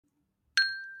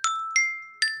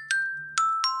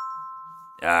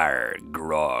Arr,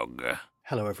 grog.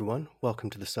 Hello everyone, welcome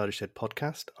to the Twattish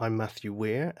podcast. I'm Matthew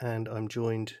Weir and I'm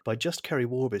joined by just Kerry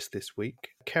Warbis this week.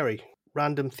 Kerry,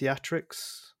 random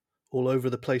theatrics, all over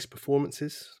the place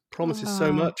performances, promises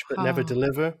so much but never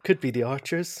deliver. Could be the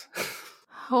Archers.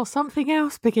 Or something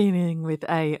else beginning with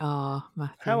AR,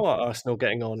 Matthew. How are Arsenal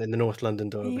getting on in the North London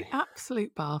derby? You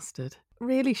absolute bastard.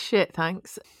 Really shit,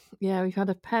 thanks. Yeah, we've had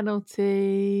a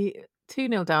penalty,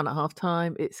 2-0 down at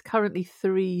half-time. It's currently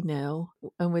 3-0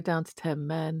 and we're down to 10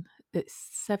 men.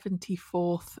 It's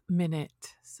 74th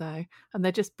minute, and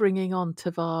they're just bringing on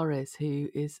Tavares, who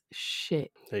is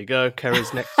shit. There you go,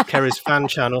 Kerry's fan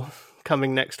channel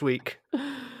coming next week.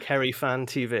 Kerry Fan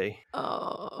TV.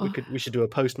 Oh. We should do a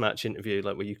post-match interview,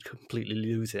 like where you completely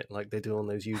lose it, like they do on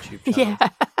those YouTube channels. Yeah,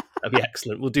 that'd be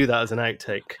excellent. We'll do that as an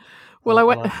outtake. Well,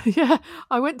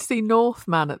 I went to see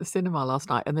Northman at the cinema last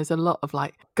night, and there's a lot of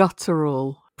like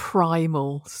guttural,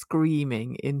 primal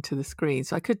screaming into the screen.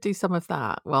 So I could do some of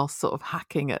that while sort of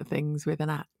hacking at things with an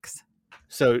axe.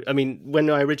 So, I mean, when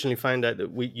I originally found out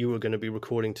that you were going to be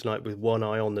recording tonight with one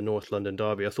eye on the North London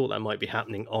derby, I thought that might be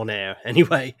happening on air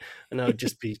anyway, and I would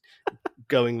just be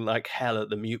going like hell at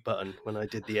the mute button when I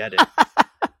did the edit.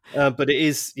 But it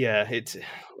is,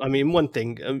 I mean, one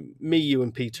thing, me, you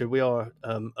and Peter, we are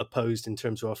opposed in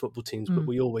terms of our football teams, but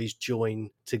we always join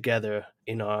together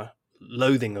in our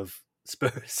loathing of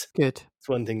Spurs. Good. It's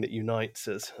one thing that unites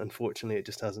us. Unfortunately, it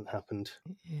just hasn't happened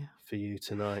for you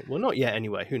tonight. Well, not yet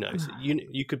anyway. Who knows?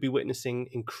 You could be witnessing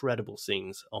incredible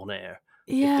scenes on air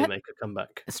if they make a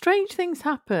comeback. Strange things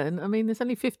happen. I mean, there's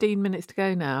only 15 minutes to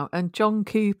go now, and John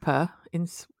Cooper in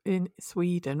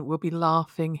Sweden will be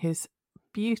laughing his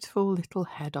beautiful little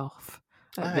head off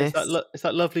at this. Is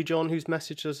that lovely John who's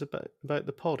messaged us about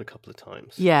the pod a couple of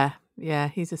times? Yeah,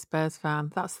 he's a Spurs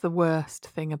fan. That's the worst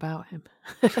thing about him.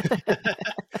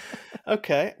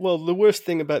 Okay, well, the worst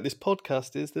thing about this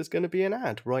podcast is there's going to be an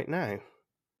ad right now.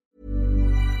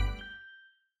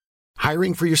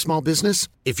 Hiring for your small business?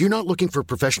 If you're not looking for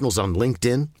professionals on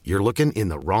LinkedIn, you're looking in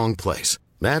the wrong place.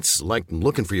 That's like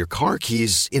looking for your car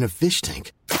keys in a fish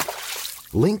tank.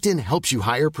 LinkedIn helps you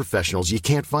hire professionals you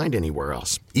can't find anywhere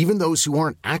else, even those who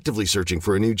aren't actively searching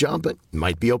for a new job but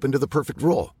might be open to the perfect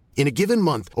role. In a given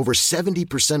month, over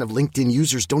 70% of LinkedIn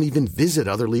users don't even visit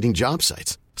other leading job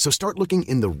sites. So start looking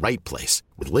in the right place.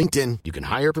 With LinkedIn, you can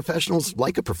hire professionals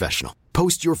like a professional.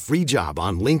 Post your free job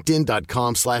on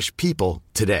linkedin.com/people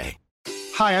today.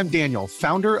 Hi, I'm Daniel,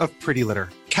 founder of Pretty Litter.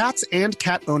 Cats and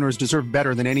cat owners deserve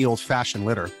better than any old-fashioned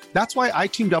litter. That's why I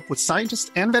teamed up with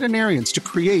scientists and veterinarians to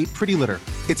create Pretty Litter.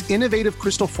 Its innovative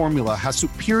crystal formula has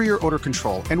superior odor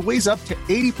control and weighs up to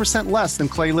 80% less than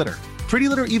clay litter. Pretty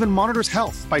Litter even monitors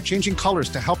health by changing colors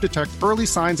to help detect early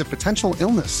signs of potential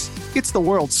illness. It's the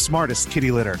world's smartest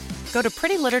kitty litter. Go to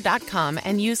prettylitter.com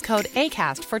and use code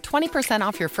ACAST for 20%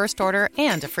 off your first order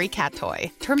and a free cat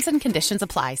toy. Terms and conditions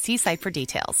apply. See site for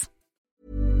details.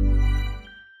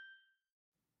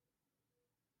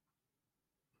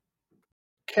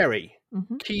 Kerry,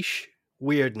 quiche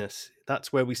weirdness.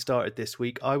 That's where we started this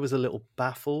week. I was a little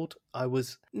baffled. I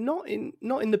was not in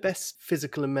the best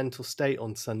physical and mental state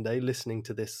on Sunday listening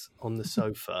to this on the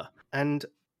sofa. And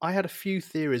I had a few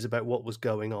theories about what was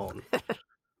going on.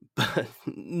 But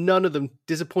none of them,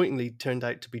 disappointingly, turned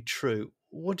out to be true.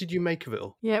 What did you make of it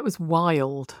all? Yeah, it was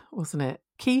wild, wasn't it?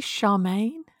 Quiche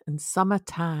Charmaine and Summer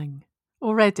Tang.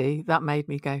 Already, that made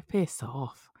me go, piss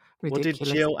off. Ridiculous. What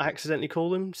did Jill accidentally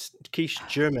call them? Quiche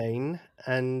Germain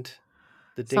and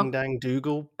the Ding Dang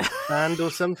Dougal band or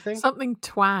something? Something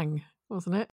twang,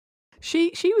 wasn't it?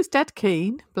 She was dead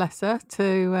keen, bless her,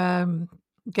 to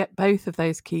get both of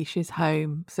those quiches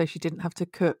home so she didn't have to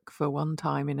cook for one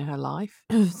time in her life.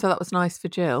 So that was nice for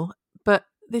Jill. But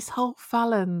this whole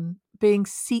Fallon being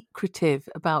secretive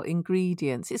about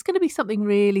ingredients, it's going to be something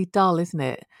really dull, isn't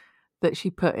it, that she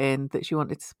put in that she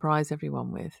wanted to surprise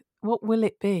everyone with. What will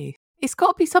it be? It's got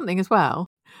to be something as well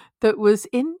that was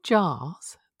in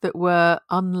jars that were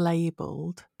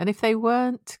unlabelled. And if they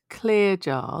weren't clear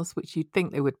jars, which you'd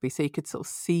think they would be, so you could sort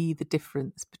of see the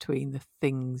difference between the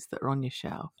things that are on your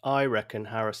shelf. I reckon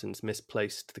Harrison's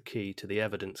misplaced the key to the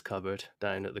evidence cupboard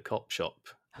down at the cop shop.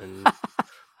 And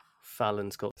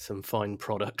Fallon's got some fine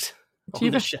product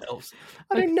on the shelves.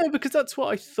 I don't know, because that's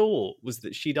what I thought, was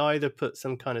that she'd either put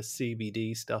some kind of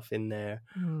CBD stuff in there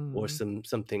or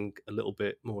something a little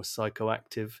bit more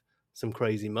psychoactive, some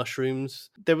crazy mushrooms.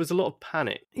 There was a lot of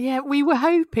panic. Yeah, we were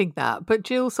hoping that, but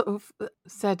Jill sort of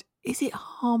said, is it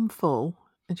harmful?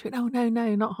 And she went, oh,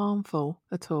 no, not harmful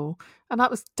at all. And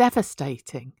that was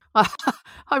devastating.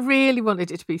 I really wanted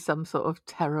it to be some sort of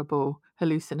terrible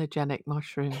hallucinogenic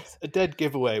mushrooms. A dead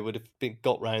giveaway would have been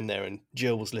got round there and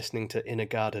Jill was listening to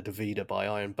Inagada Davida by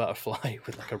Iron Butterfly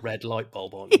with like a red light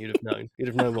bulb on. You'd have known. You'd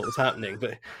have known what was happening.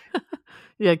 But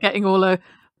yeah, getting all her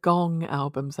Gong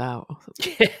albums out.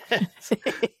 yes.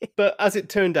 But as it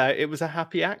turned out, it was a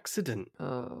happy accident.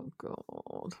 Oh,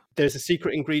 God. There's a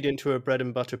secret ingredient to her bread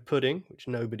and butter pudding, which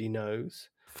nobody knows.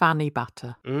 Fanny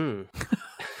batter.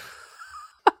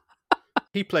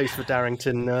 He plays for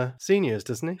Darrington Seniors,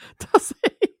 doesn't he? Does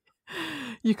he?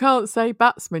 You can't say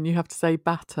batsman, you have to say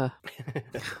batter.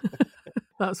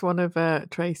 That's one of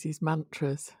Tracy's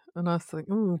mantras. And I was like,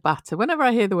 ooh, batter. Whenever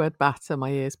I hear the word batter, my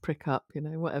ears prick up, you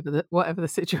know, whatever the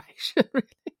situation, really.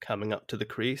 Coming up to the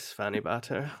crease, Fanny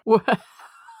Batter.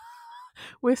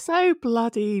 We're so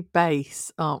bloody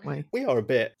base, aren't we? We are a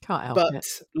bit. Can't help it. But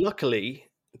luckily,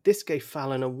 this gave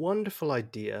Fallon a wonderful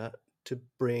idea to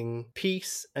bring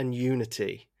peace and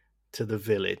unity to the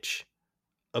village.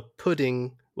 A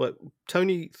pudding... Well,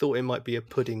 Tony thought it might be a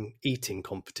pudding eating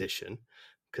competition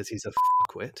because he's a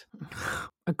fuckwit.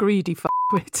 A greedy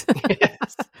fuckwit.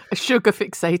 Yes. A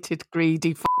sugar-fixated,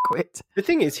 greedy fuckwit. The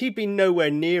thing is, he'd been nowhere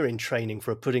near in training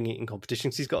for a pudding eating competition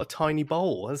because he's got a tiny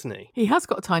bowl, hasn't he? He has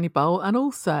got a tiny bowl, and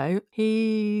also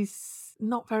he's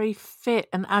not very fit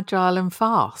and agile and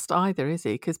fast either, is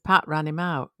he? Because Pat ran him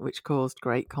out, which caused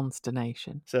great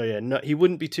consternation. So yeah, no, he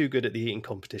wouldn't be too good at the eating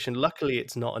competition. Luckily,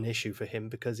 it's not an issue for him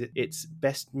because it's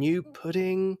best new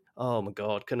pudding. Oh my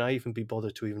God, can I even be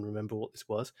bothered to even remember what this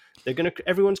was?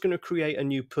 Everyone's gonna create a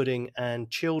new pudding, and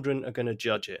children are gonna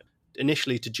judge it.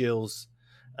 Initially, to Jill's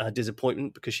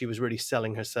disappointment, because she was really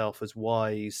selling herself as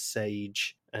wise,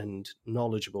 sage, and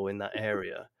knowledgeable in that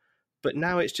area. But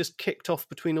now it's just kicked off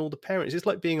between all the parents. It's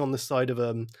like being on the side of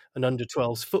an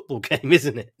under-12s football game,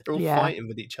 isn't it? They're all fighting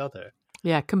with each other.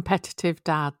 Yeah, competitive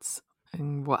dads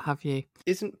and what have you.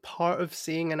 Isn't part of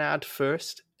seeing an ad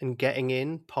first and getting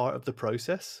in part of the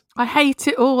process? I hate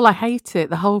it all. I hate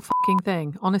it. The whole fucking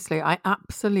thing. Honestly, I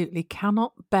absolutely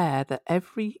cannot bear that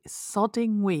every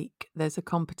sodding week there's a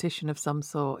competition of some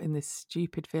sort in this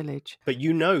stupid village. But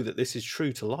you know that this is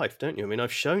true to life, don't you? I mean,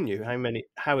 I've shown you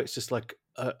how it's just like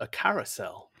a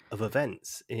carousel of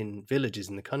events in villages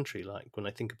in the country. Like when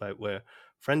I think about where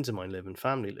friends of mine live and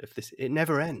family live, it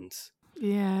never ends.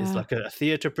 Yeah. It's like a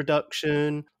theatre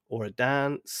production or a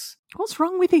dance. What's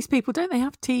wrong with these people? Don't they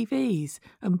have TVs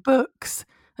and books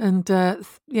and,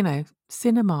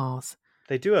 cinemas?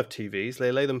 They do have TVs.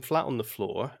 They lay them flat on the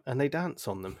floor and they dance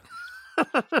on them.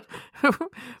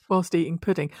 Whilst eating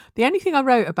pudding. The only thing I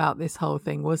wrote about this whole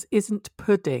thing was, isn't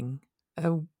pudding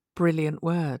a brilliant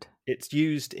word? It's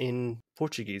used in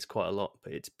Portuguese quite a lot,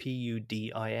 but it's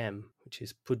Pudim, which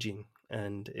is pudding.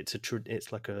 And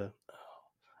it's like a...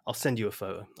 I'll send you a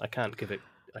photo. I can't give it.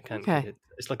 Give it.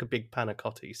 It's like a big panna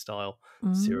cotta style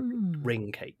syrup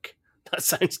ring cake. That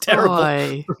sounds terrible.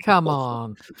 Boy, come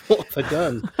on. What have I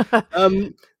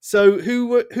done? So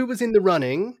who was in the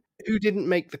running? Who didn't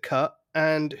make the cut?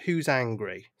 And who's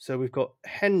angry? So we've got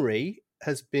Henry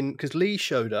has been, because Lee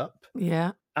showed up.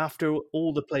 Yeah. After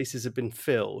all the places have been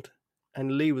filled,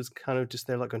 and Lee was kind of just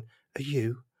there, like, going, "Are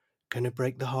you going to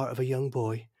break the heart of a young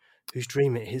boy whose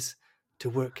dream it is to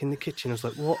work in the kitchen?" I was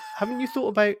like, what? Haven't you thought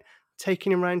about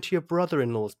taking him round to your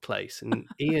brother-in-law's place? And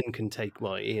Ian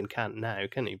can't now,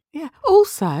 can he? Yeah.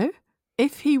 Also,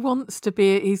 if he wants to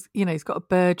be, he's got a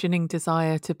burgeoning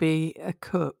desire to be a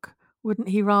cook, wouldn't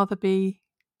he rather be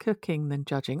cooking than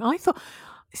judging?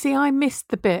 I missed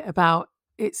the bit about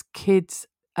it's kids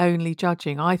only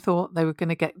judging. I thought they were going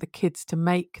to get the kids to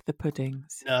make the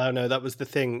puddings. No, that was the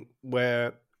thing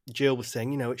where Jill was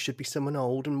saying, it should be someone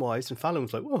old and wise, and Fallon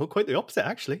was like, well, quite the opposite,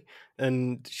 actually.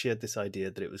 And she had this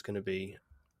idea that it was going to be,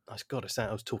 I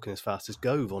was talking as fast as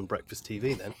Gove on Breakfast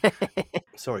TV then.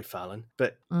 Sorry, Fallon.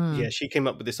 But yeah, she came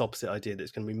up with this opposite idea that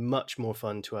it's going to be much more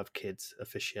fun to have kids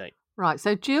officiate. Right,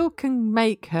 so Jill can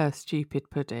make her stupid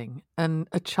pudding and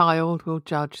a child will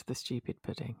judge the stupid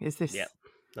pudding. Is this... Yeah,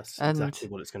 that's exactly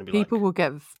what it's going to be people will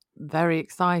get very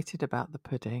excited about the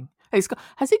pudding.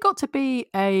 Has it got to be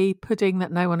a pudding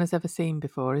that no one has ever seen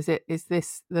before? Is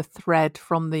this the thread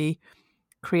from the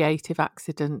creative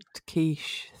accident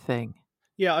quiche thing?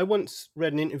 Yeah, I once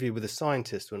read an interview with a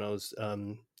scientist when I was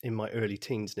in my early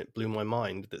teens, and it blew my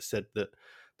mind, that said that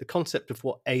the concept of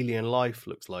what alien life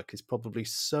looks like is probably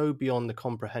so beyond the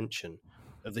comprehension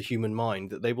of the human mind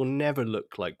that they will never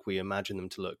look like we imagine them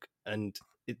to look, and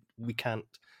we can't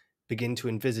begin to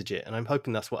envisage it. And I'm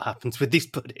hoping that's what happens with these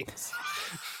puddings.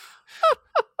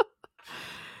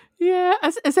 Yeah,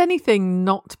 has anything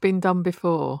not been done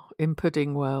before in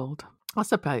pudding world? I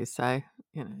suppose so.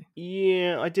 You know.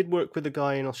 Yeah, I did work with a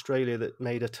guy in Australia that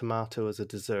made a tomato as a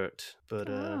dessert, but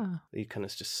Ah. he kind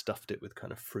of just stuffed it with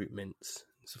kind of fruit mince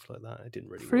and stuff like that. It didn't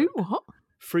really Fruit work. what?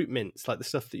 Fruit mince, like the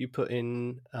stuff that you put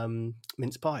in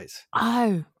mince pies.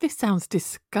 Oh, this sounds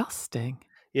disgusting.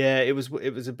 Yeah, it was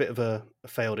a bit of a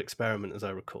failed experiment, as I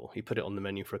recall. He put it on the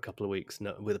menu for a couple of weeks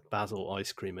with basil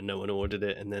ice cream, and no one ordered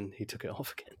it, and then he took it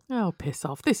off again. Oh, piss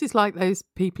off. This is like those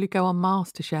people who go on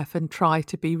MasterChef and try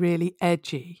to be really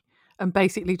edgy and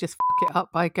basically just fuck it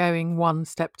up by going one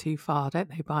step too far, don't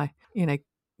they? By,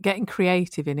 getting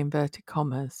creative in inverted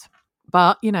commas.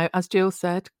 But, as Jill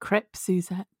said, crepe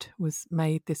Suzette was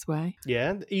made this way.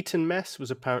 Yeah, the Eton mess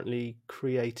was apparently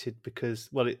created because,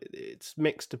 well, it's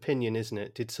mixed opinion, isn't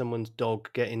it? Did someone's dog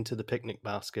get into the picnic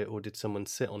basket or did someone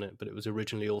sit on it? But it was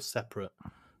originally all separate.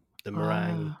 The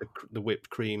meringue, the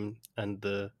whipped cream and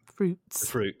the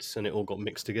fruits, and it all got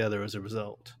mixed together as a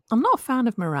result. I'm not a fan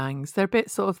of meringues. They're a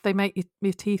bit sort of, they make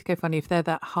your teeth go funny if they're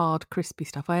that hard, crispy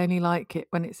stuff. I only like it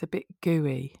when it's a bit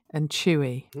gooey and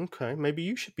chewy. Okay, maybe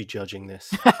you should be judging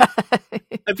this.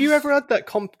 Have you ever had that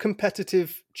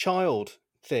competitive child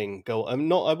thing go?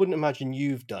 I wouldn't imagine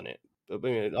you've done it. But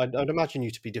I'd imagine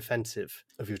you to be defensive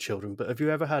of your children. But have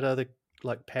you ever had other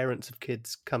parents of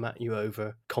kids come at you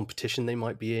over competition they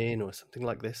might be in or something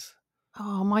like this?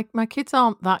 Oh, my kids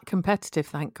aren't that competitive,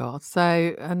 thank God.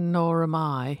 So, and nor am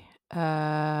I.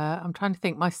 I'm trying to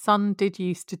think. My son did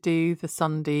used to do the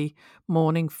Sunday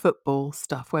morning football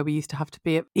stuff where we used to have to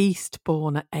be at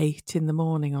Eastbourne at 8 in the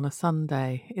morning on a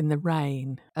Sunday in the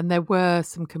rain. And there were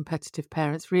some competitive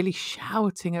parents really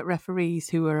shouting at referees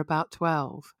who were about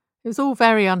 12. It was all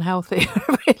very unhealthy,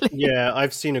 really. Yeah,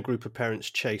 I've seen a group of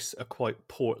parents chase a quite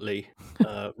portly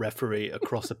referee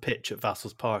across a pitch at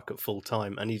Vassals Park at full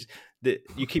time. And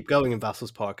you keep going in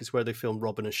Vassals Park. It's where they filmed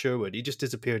Robin of Sherwood. He just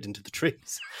disappeared into the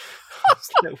trees.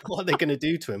 What are they going to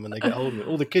do to him when they get hold of him?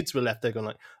 All the kids were left there going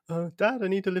like, "Oh, Dad, I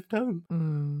need to lift home."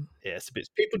 Mm. Yeah, it's a bit.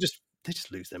 People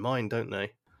just lose their mind, don't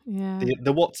they? Yeah.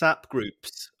 The WhatsApp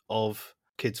groups of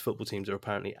kids' football teams are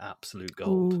apparently absolute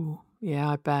gold. Ooh, yeah,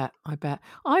 I bet.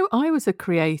 I was a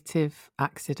creative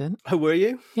accident. Oh, were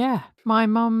you? Yeah. My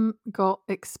mum got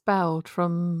expelled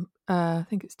from, I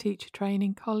think it's teacher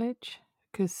training college,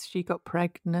 because she got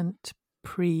pregnant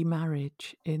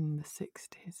pre-marriage in the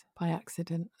 60s by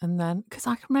accident. And then, because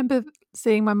I can remember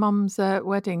seeing my mum's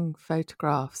wedding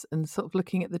photographs and sort of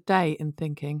looking at the date and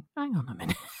thinking, hang on a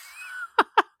minute.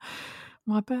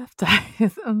 My birthday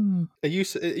is... Are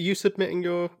you submitting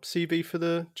your CV for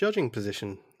the judging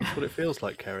position? That's what it feels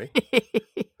like, Kerry.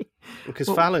 Because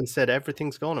Fallon said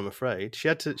everything's gone. I'm afraid she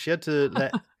had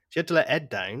to let Ed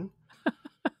down.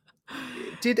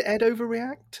 Did Ed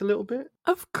overreact a little bit?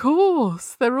 Of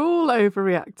course, they're all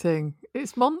overreacting.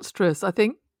 It's monstrous. I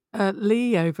think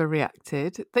Lee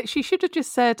overreacted. That she should have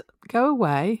just said, "Go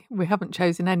away. We haven't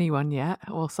chosen anyone yet,"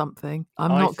 or something.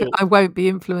 I won't be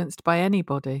influenced by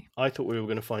anybody. I thought we were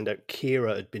going to find out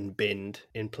Kira had been binned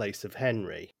in place of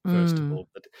Henry first of all,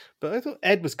 but I thought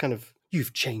Ed was kind of.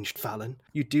 You've changed, Fallon.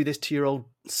 You do this to your old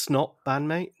snot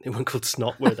bandmate. They weren't called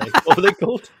snot, were they? What were they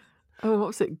called? Oh, what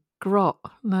was it? Grot?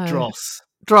 No.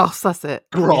 Dross, that's it.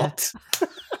 Grot. Yeah.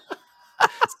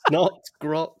 Snot,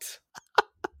 grot.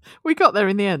 We got there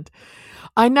in the end.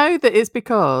 I know that it's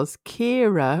because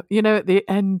Kira, at the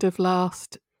end of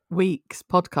last week's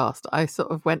podcast, I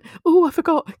sort of went, "Oh, I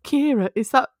forgot. Kira, is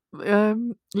that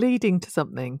leading to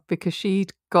something?" Because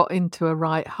she'd got into a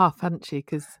right huff, hadn't she?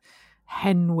 Because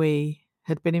Henry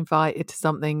had been invited to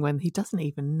something when he doesn't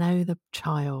even know the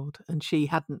child and she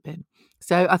hadn't been.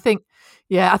 So I think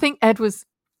Ed was,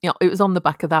 it was on the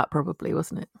back of that probably,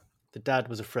 wasn't it? The dad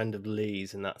was a friend of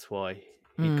Lee's and that's why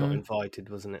he got invited,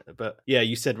 wasn't it? But yeah,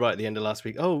 you said right at the end of last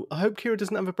week, "Oh, I hope Kira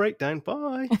doesn't have a breakdown.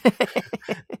 Bye."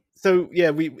 So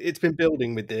yeah, it's been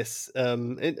building with this.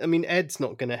 Ed's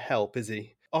not going to help, is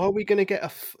he? Are we going to get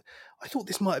I thought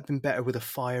this might have been better with a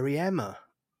fiery Emma.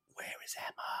 Where is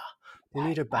Emma? We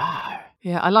need her back.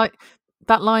 Yeah, I like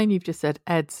that line you've just said,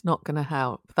 "Ed's not going to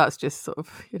help." That's just sort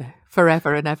of,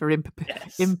 forever and ever in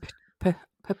perpetuity.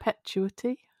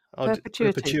 Perpetuity.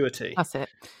 That's it.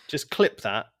 Just clip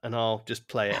that and I'll just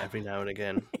play it every now and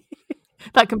again.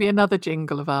 That can be another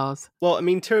jingle of ours. Well,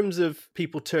 in terms of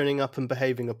people turning up and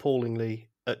behaving appallingly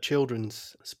at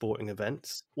children's sporting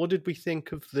events, what did we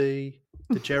think of the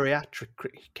geriatric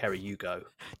Kerry, you go.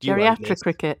 Geriatric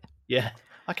cricket. Yeah.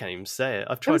 I can't even say it.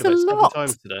 I've tried about 7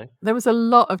 times today. There was a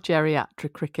lot of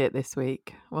geriatric cricket this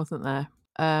week, wasn't there?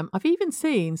 I've even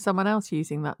seen someone else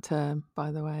using that term,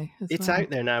 by the way. It's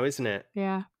out there now, isn't it?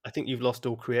 Yeah. I think you've lost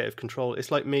all creative control. It's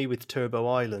like me with Turbo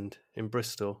Island in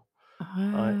Bristol,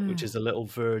 which is a little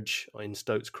verge in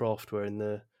Stokes Croft where in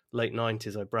the late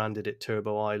 90s, I branded it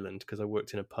Turbo Island because I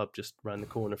worked in a pub just around the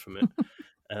corner from it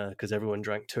because everyone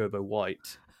drank Turbo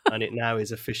White, and it now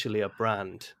is officially a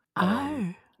brand.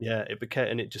 Yeah, it became,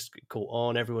 and it just caught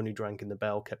on. Everyone who drank in the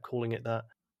Bell kept calling it that.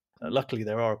 Luckily,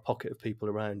 there are a pocket of people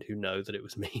around who know that it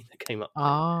was me that came up with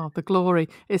it. The glory.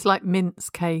 It's like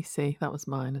Mince Casey. That was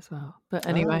mine as well. But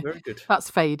anyway, very good. that's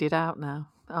faded out now.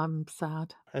 I'm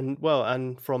sad. And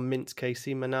from Mince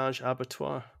Casey, Menage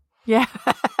Abattoir. Yeah.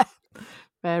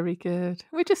 Very good.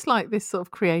 We're just like this sort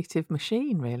of creative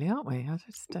machine, really, aren't we? I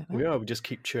just don't know. We are. We just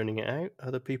keep churning it out.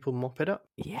 Other people mop it up.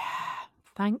 Yeah.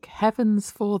 Thank heavens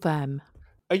for them.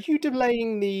 Are you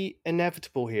delaying the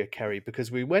inevitable here, Kerry?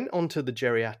 Because we went on to the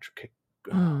geriatric...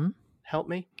 Help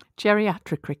me?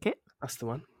 Geriatric cricket. That's the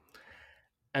one.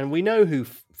 And we know who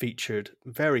featured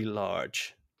very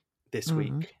large this week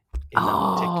in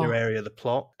that particular area of the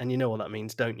plot. And you know what that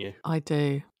means, don't you? I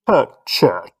do. Pat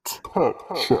chat.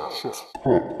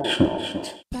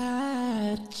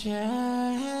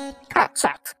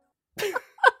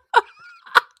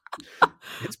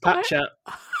 It's Pat Chat.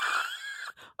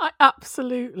 I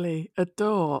absolutely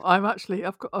adore. I've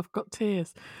got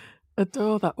tears.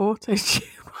 Adore that auto tune.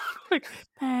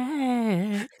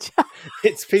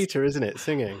 It's Peter, isn't it,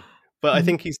 singing? But I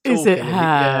think he's talking. Is it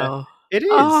how? It is.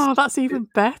 Oh, that's even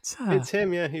better. It's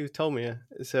him, yeah. He told me.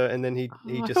 So, and then he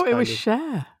I just. thought it was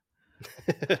Cher.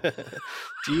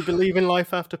 Do you believe in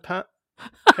life after Pat,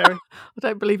 Kerry? I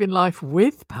don't believe in life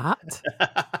with Pat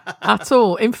at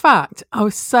all. In fact, I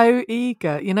was so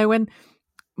eager. You know, when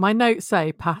my notes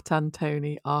say Pat and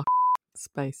Tony are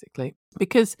basically,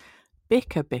 because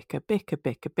bicker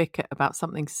about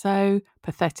something so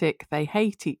pathetic. They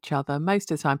hate each other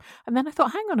most of the time. And then I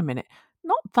thought, hang on a minute.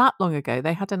 Not that long ago,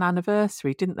 they had an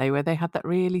anniversary, didn't they, where they had that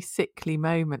really sickly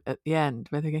moment at the end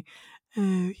where they go,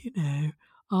 oh, you know,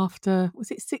 after,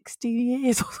 was it 60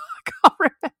 years? I can't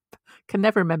remember. Can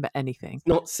never remember anything.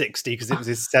 Not 60, because it was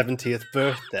his 70th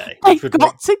birthday. They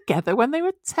got together when they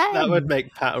were 10. That would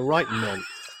make Pat a right nonce.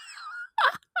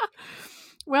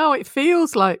 Well, it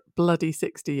feels like bloody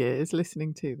 60 years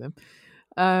listening to them.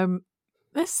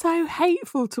 They're so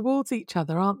hateful towards each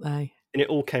other, aren't they? And it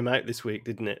all came out this week,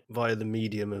 didn't it? Via the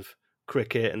medium of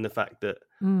cricket and the fact that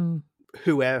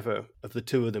whoever of the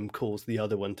two of them caused the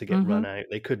other one to get run out,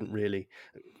 they couldn't really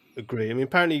agree. I mean,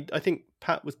 apparently, I think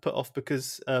Pat was put off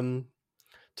because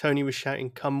Tony was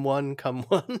shouting, "Come one, come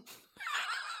one."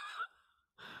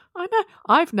 I know.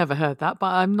 I've never heard that, but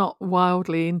I'm not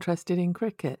wildly interested in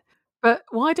cricket. But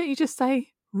why don't you just say,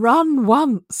 run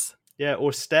once? Yeah,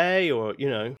 or stay, or, you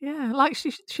know. Yeah, like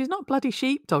she's not bloody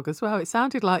sheepdog as well. It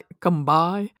sounded like, come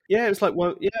by. Yeah, it was like,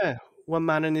 one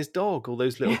man and his dog, all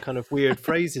those little kind of weird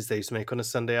phrases they used to make on a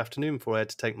Sunday afternoon before I had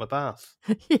to take my bath.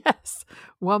 Yes,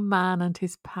 one man and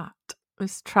his Pat. It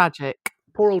was tragic.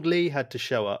 Poor old Lee had to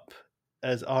show up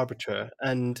as arbiter,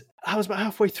 and I was about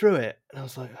halfway through it, and I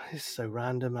was like, this is so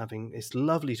random. It's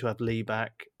lovely to have Lee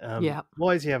back.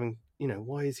 Why is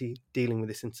he dealing with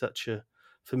this in such a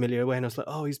familiar way? And I was like,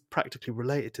 oh, he's practically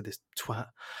related to this twat.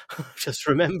 Just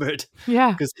remembered.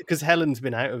 Yeah. Because Helen's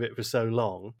been out of it for so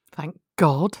long. Thank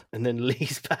God. And then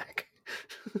Lee's back.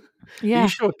 Yeah. Are you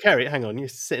sure, Kerry? Hang on, you're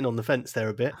sitting on the fence there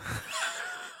a bit.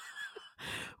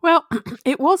 Well,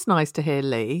 it was nice to hear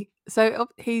Lee. So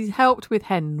he's helped with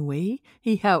Henry.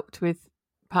 He helped with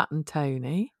Pat and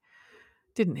Tony,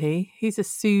 didn't he? He's a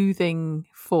soothing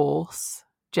force,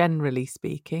 generally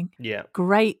speaking. Yeah.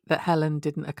 Great that Helen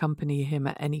didn't accompany him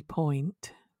at any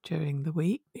point during the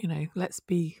week. You know, let's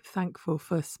be thankful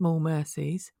for small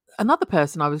mercies. Another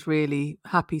person I was really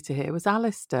happy to hear was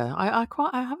Alistair. I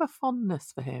have a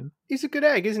fondness for him. He's a good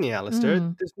egg, isn't he, Alistair?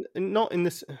 There's not in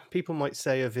this. People might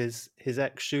say of his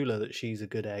ex Shula that she's a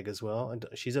good egg as well, and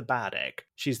she's a bad egg.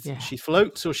 She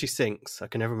floats or she sinks. I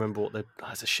can never remember what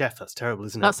as a chef, that's terrible,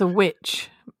 isn't it? That's a witch.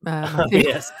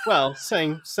 Yes. Well,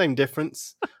 same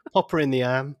difference. Pop her in the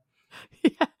am.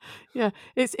 Yeah.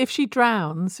 It's if she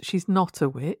drowns, she's not a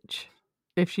witch.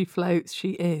 If she floats,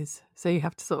 she is. So you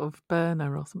have to sort of burn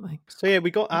her or something. So yeah,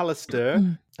 we got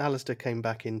Alistair. Alistair came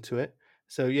back into it.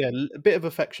 So yeah, a bit of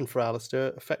affection for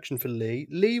Alistair, affection for Lee.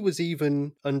 Lee was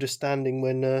even understanding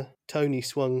when Tony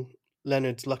swung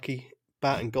Leonard's lucky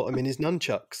bat and got him in his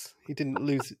nunchucks. He didn't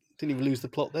even lose the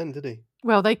plot then, did he?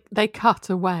 Well, they cut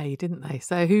away, didn't they?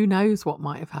 So who knows what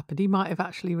might have happened? He might have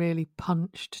actually really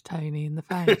punched Tony in the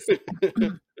face.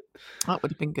 That would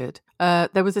have been good.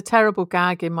 There was a terrible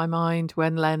gag in my mind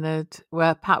where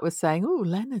Pat was saying, oh,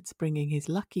 Leonard's bringing his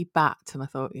lucky bat. And I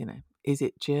thought, is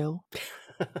it Jill?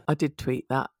 I did tweet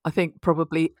that. I think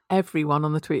probably everyone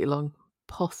on the tweet along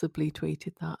possibly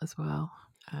tweeted that as well.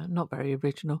 Not very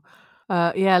original.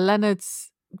 Leonard's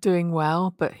doing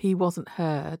well, but he wasn't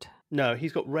heard. No,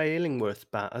 he's got Ray Illingworth's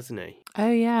bat, hasn't he?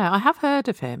 Oh, yeah. I have heard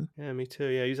of him. Yeah, me too.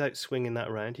 Yeah, he was out swinging that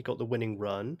round. He got the winning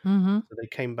run. Mm-hmm. So they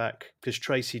came back because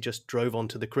Tracy just drove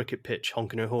onto the cricket pitch,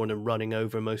 honking her horn and running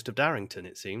over most of Darrington,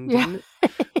 it seemed, Yeah. didn't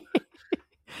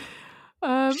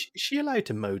Um, it? Is she allowed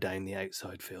to mow down the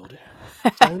outside field?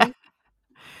 Tony?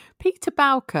 Peter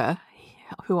Bowker,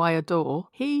 who I adore,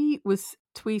 he was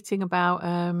tweeting about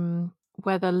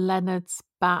whether Leonard's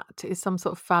bat is some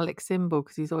sort of phallic symbol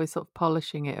because he's always sort of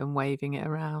polishing it and waving it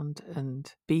around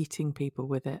and beating people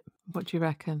with it. What do you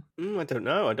reckon? I don't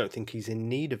know. I don't think he's in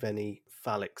need of any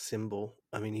phallic symbol.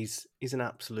 I mean, he's an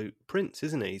absolute prince,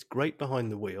 isn't he? He's great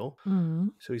behind the wheel.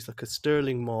 So he's like a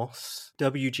Sterling Moss,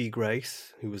 W.G.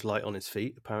 Grace, who was light on his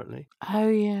feet, apparently. Oh,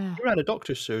 yeah. He had a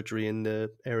doctor's surgery in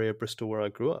the area of Bristol where I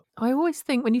grew up. I always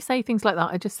think when you say things like that,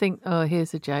 I just think, oh,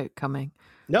 here's a joke coming.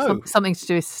 No. Something to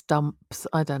do with stumps.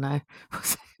 I don't know.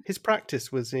 His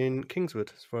practice was in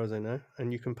Kingswood, as far as I know,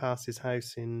 and you can pass his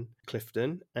house in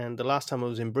Clifton. And the last time I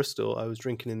was in Bristol, I was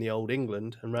drinking in the Old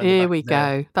England. And Here we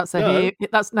go. That's a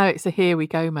it's a here we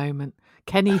go moment.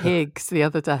 Kenny Higgs the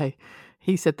other day,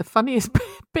 he said the funniest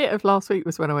bit of last week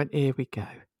was when I went, here we go,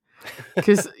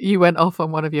 because you went off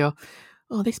on one of your,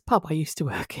 this pub I used to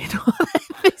work in,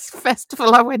 this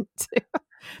festival I went to.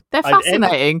 They're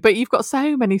fascinating, but you've got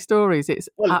so many stories. It's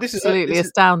absolutely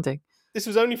astounding. This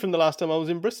was only from the last time I was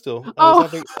in Bristol. I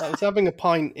was having a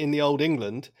pint in the Old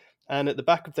England, and at the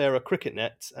back of there are cricket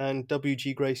nets, and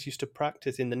W.G. Grace used to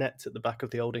practice in the nets at the back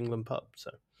of the Old England pub.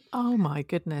 So, oh my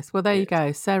goodness. Well, there you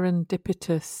go.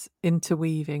 Serendipitous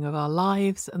interweaving of our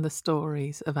lives and the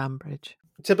stories of Ambridge.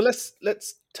 So, but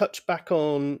let's touch back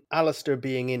on Alistair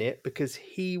being in it, because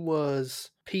he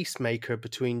was peacemaker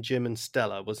between Jim and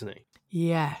Stella, wasn't he?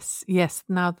 Yes.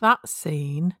 Now that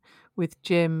scene with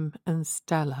Jim and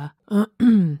Stella,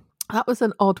 that was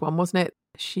an odd one, wasn't it?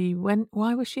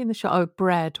 Why was she in the shop? Oh,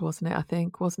 bread, wasn't it? I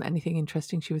think. Wasn't anything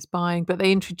interesting she was buying, but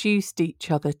they introduced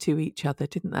each other to each other,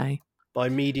 didn't they? By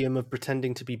medium of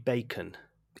pretending to be bacon.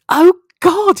 Oh,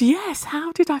 God, yes.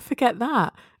 How did I forget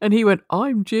that? And he went,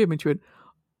 I'm Jim. And she went,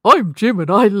 I'm Jim,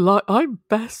 and I'm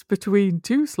best between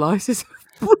two slices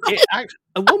of bread.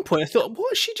 At one point, I thought,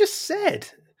 what she just said?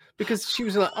 Because she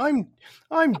was like,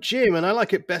 I'm Jim, and I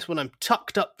like it best when I'm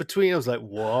tucked up between. I was like,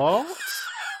 what?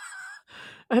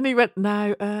 And he went,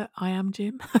 no, I am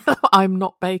Jim. I'm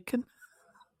not bacon.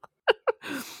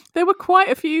 There were quite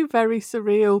a few very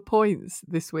surreal points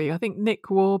this week. I think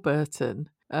Nick Warburton,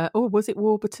 or was it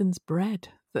Warburton's bread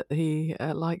that he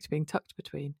liked being tucked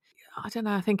between? I don't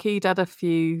know. I think he'd had a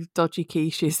few dodgy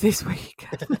quiches this week.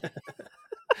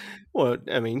 Well,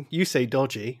 I mean, you say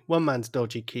dodgy. One man's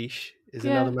dodgy quiche is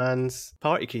another man's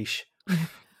party quiche.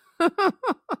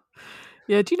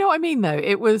 Yeah, do you know what I mean, though?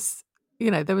 It was,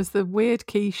 there was the weird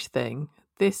quiche thing,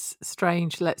 this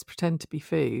strange let's pretend to be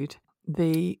food,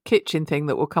 the kitchen thing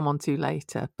that we'll come on to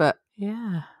later. But,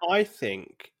 yeah. I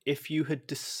think if you had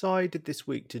decided this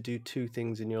week to do two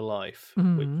things in your life,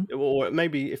 or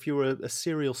maybe if you were a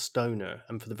serial stoner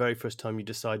and for the very first time you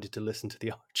decided to listen to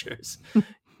the Archers,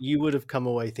 you would have come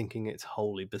away thinking it's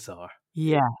wholly bizarre.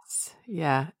 Yes,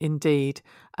 yeah, indeed.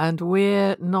 And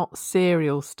we're not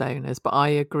serial stoners, but I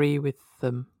agree with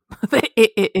them.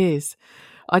 It is.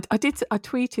 I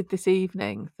tweeted this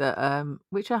evening that,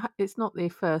 it's not the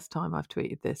first time I've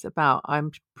tweeted this about,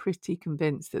 I'm pretty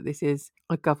convinced that this is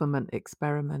a government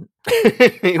experiment.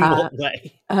 In what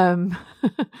way?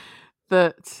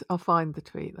 That I'll find the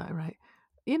tweet that I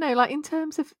wrote. Like in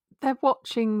terms of they're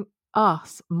watching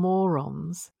us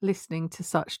morons listening to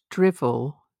such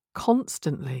drivel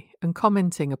constantly and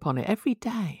commenting upon it every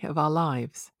day of our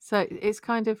lives. So it's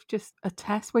kind of just a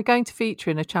test. We're going to feature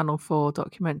in a Channel 4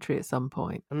 documentary at some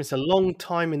point. I mean, it's a long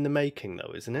time in the making,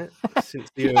 though, isn't it? Since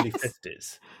the early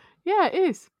 50s. Yeah, it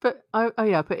is. But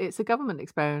but it's a government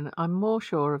experiment. I'm more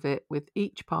sure of it with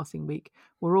each passing week.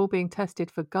 We're all being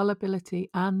tested for gullibility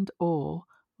and or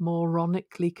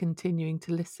moronically continuing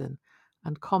to listen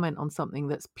and comment on something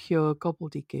that's pure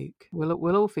gobbledygook.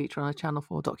 We'll all feature on a Channel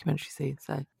 4 documentary soon.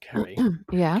 So, Kerry,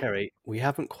 yeah, Kerry, we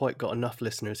haven't quite got enough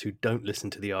listeners who don't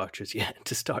listen to the Archers yet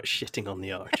to start shitting on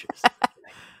the Archers.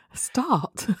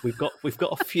 Start. We've got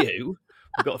a few.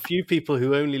 We've got a few people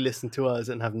who only listen to us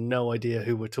and have no idea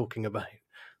who we're talking about,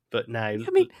 but now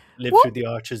live through the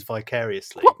Archers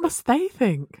vicariously. What must they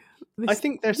think? I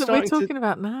think they're that starting we're talking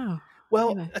about now.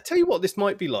 Well, I tell you what this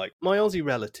might be like. My Aussie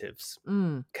relatives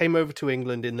came over to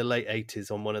England in the late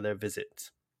 80s on one of their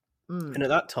visits. And at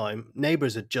that time,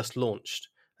 Neighbours had just launched.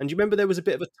 And do you remember there was a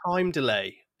bit of a time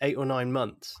delay, 8 or 9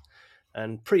 months?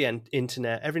 And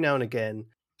pre-internet, every now and again,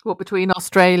 What, between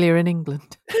Australia and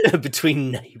England?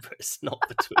 Between neighbours, not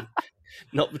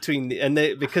between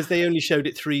because they only showed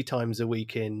it 3 times a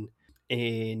week in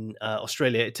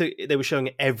Australia. They were showing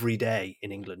it every day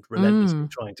in England, relentlessly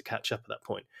trying to catch up at that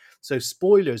point. So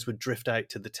spoilers would drift out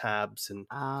to the tabs,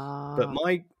 but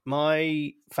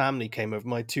my family came over.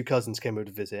 My 2 cousins came over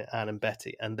to visit, Anne and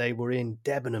Betty, and they were in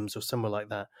Debenhams or somewhere like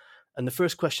that. And the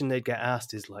first question they'd get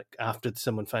asked is like, after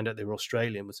someone found out they were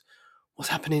Australian, was, "What's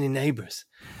happening in Neighbours?"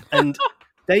 And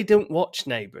they don't watch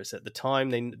Neighbours at the time.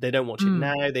 They don't watch it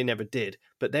now. They never did.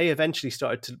 But they eventually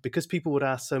started to, because people would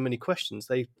ask so many questions,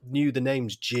 they knew the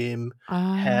names Jim,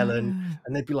 Helen,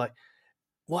 and they'd be like,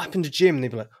 "What happened to Jim?" And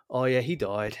they'd be like, "Oh yeah, he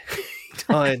died. He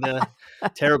died in a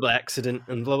terrible accident,"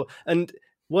 and blah, blah. And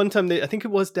one time, I think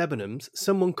it was Debenhams,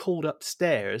 someone called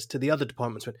upstairs to the other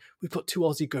departments, went, "We've got 2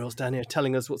 Aussie girls down here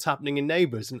telling us what's happening in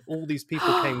Neighbours," and all these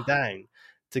people came down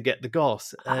to get the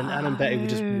goss, and Anne and Betty were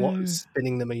just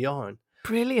spinning them a yarn.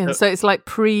 Brilliant. So it's like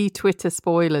pre-Twitter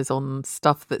spoilers on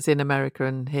stuff that's in America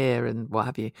and here and what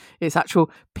have you. It's actual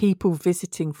people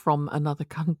visiting from another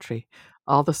country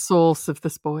are the source of the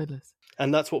spoilers.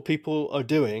 And that's what people are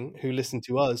doing who listen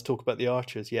to us talk about the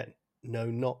Archers, yet know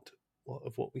not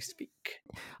of what we speak.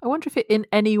 I wonder if it in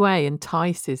any way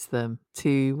entices them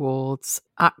towards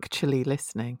actually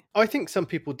listening. I think some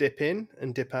people dip in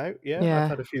and dip out. Yeah. I've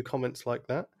had a few comments like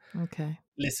that. Okay.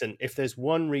 Listen, if there's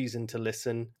one reason to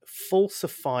listen,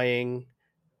 falsifying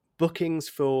bookings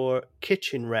for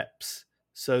kitchen reps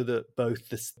so that both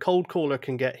the cold caller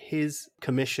can get his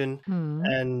commission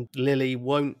and Lily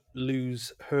won't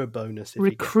lose her bonus.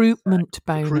 Recruitment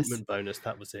bonus. Recruitment bonus,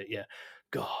 that was it, yeah.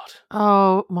 God.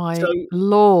 Oh, my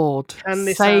Lord.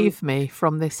 Save me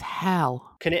from this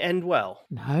hell. Can it end well?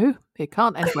 No, it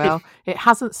can't end well. It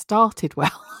hasn't started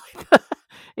well either.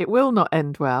 It will not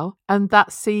end well. And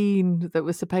that scene that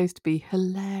was supposed to be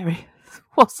hilarious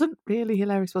wasn't really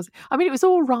hilarious, was it? I mean, it was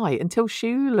all right until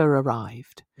Shula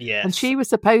arrived. Yes. And she was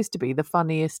supposed to be the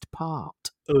funniest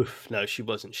part. Oof, no, she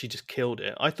wasn't. She just killed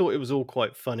it. I thought it was all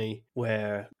quite funny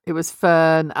where... It was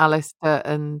Fern, Alistair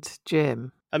and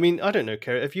Jim. I mean, I don't know,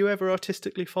 Kerry. Have you ever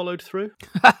artistically followed through?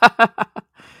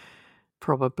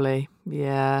 Probably,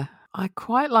 yeah. I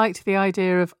quite liked the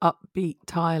idea of upbeat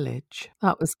tilage.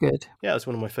 That was good. Yeah, it was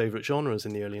one of my favourite genres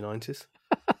in the early 90s.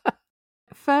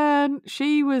 Fern,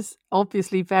 she was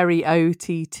obviously very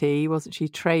OTT, wasn't she?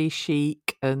 Très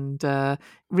chic and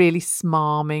really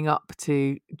smarming up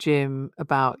to Jim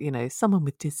about, someone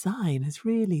with design has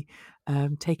really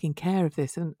taken care of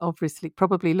this, and obviously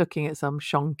probably looking at some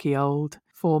shonky old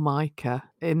Formica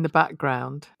in the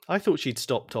background. I thought she'd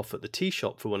stopped off at the tea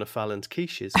shop for one of Fallon's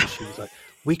quiches, and she was like,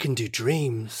 "We can do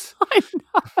dreams." I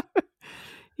know.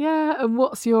 Yeah, and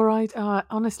what's your idea?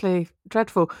 Honestly,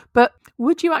 dreadful. But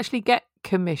would you actually get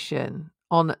commission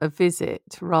on a visit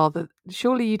rather?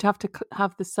 Surely you'd have to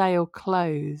have the sale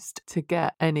closed to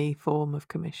get any form of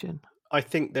commission. I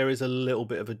think there is a little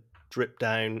bit of a drip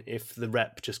down if the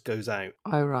rep just goes out.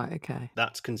 Oh, right, okay.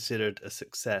 That's considered a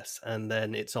success, and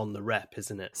then it's on the rep,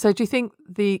 isn't it? So do you think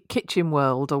the Kitchen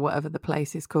World, or whatever the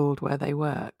place is called where they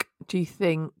work, do you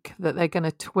think that they're going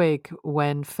to twig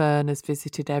when Fern has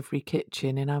visited every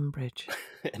kitchen in Ambridge?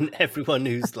 And everyone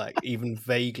who's like even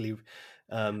vaguely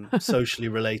socially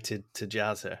related to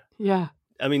Jazzer. Yeah.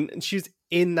 I mean, she's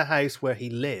in the house where he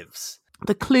lives.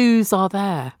 The clues are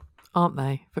there, aren't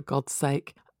they? For God's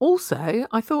sake. Also,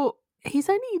 I thought he's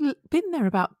only been there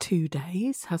about 2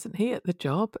 days, hasn't he, at the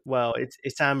job? Well,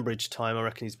 it's Ambridge time. I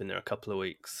reckon he's been there a couple of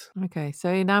weeks. Okay,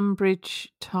 so in Ambridge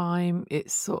time,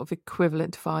 it's sort of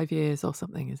equivalent to 5 years or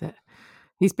something, is it?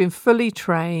 He's been fully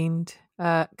trained,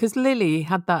 because Lily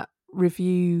had that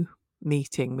review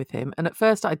meeting with him, and at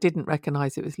first I didn't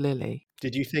recognise it was Lily.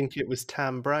 Did you think it was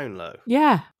Tam Brownlow?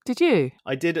 Yeah, did you?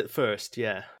 I did at first,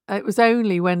 yeah. It was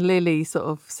only when Lily sort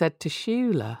of said to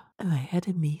Shula, "Oh, I had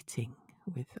a meeting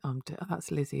with..." that's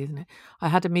Lizzie, isn't it? I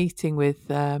had a meeting with...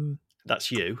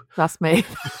 That's you. That's me.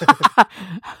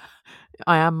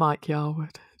 I am Mike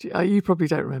Yarwood. You probably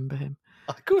don't remember him.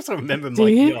 Of course I remember Mike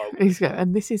Yarwood. Yarwood.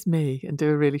 And this is me, and do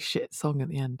a really shit song at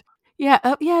the end. Yeah,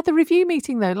 the review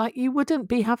meeting, though, like, you wouldn't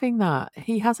be having that.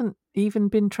 He hasn't even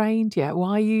been trained yet.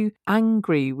 Why are you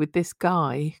angry with this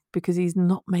guy because he's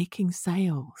not making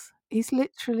sales? He's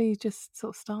literally just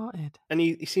sort of started. And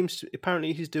he seems to,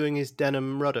 apparently he's doing his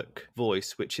Denham Ruddock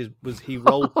voice, he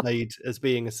role played as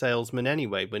being a salesman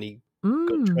anyway when he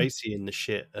got Tracy in the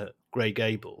shit at Grey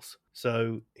Gables.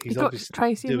 So he's obviously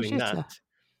Tracy doing that.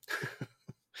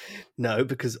 No,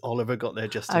 because Oliver got there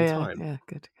just in time. Yeah,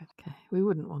 good. Okay, we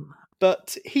wouldn't want that.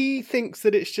 But he thinks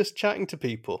that it's just chatting to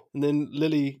people. And then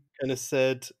Lily kind of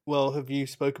said, "Well, have you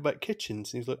spoke about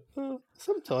kitchens?" And he's like, "Oh,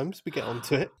 Sometimes we get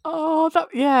onto it. Oh,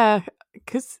 yeah,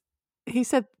 because he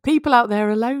said people out there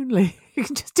are lonely. You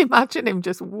can just imagine him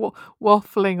just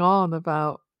waffling on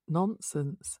about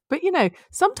nonsense. But,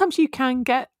 sometimes you can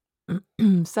get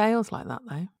sales like that,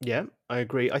 though. Yeah, I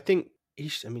agree. I think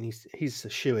he's a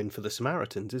shoo-in for the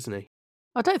Samaritans, isn't he?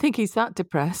 I don't think he's that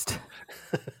depressed.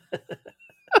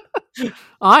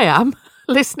 I am,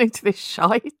 listening to this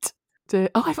shite.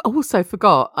 I've also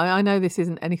forgot, I know this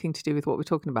isn't anything to do with what we're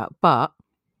talking about, but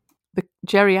the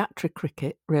geriatric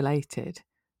cricket related,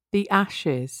 the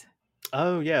ashes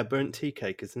Oh, yeah, burnt tea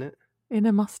cake, isn't it? in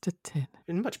a mustard tin.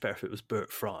 It'd be much better if it was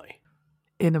Burt Fry.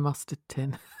 In a mustard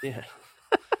tin. Yeah.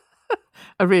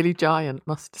 A really giant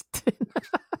mustard tin.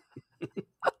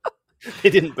 They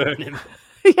didn't burn him.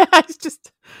 Yeah, it's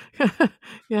just...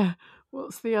 yeah.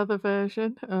 What's the other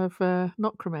version of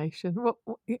not cremation?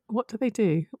 What do they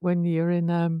do when you're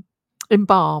in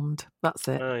embalmed? That's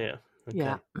it. Oh, yeah. Okay.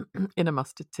 Yeah, in a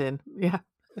mustard tin. Yeah.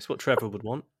 That's what Trevor would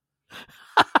want.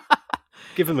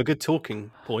 Give him a good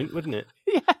talking point, wouldn't it?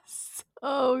 Yes.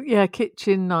 Oh, yeah,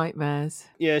 kitchen nightmares.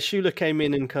 Yeah, Shula came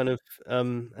in and kind of,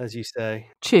 as you say.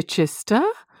 Chichester,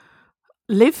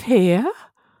 live here,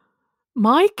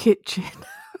 my kitchen.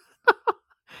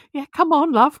 Yeah, come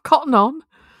on, love, cotton on.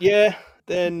 Yeah,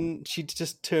 then she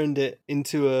just turned it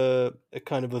into a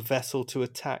kind of a vessel to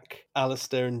attack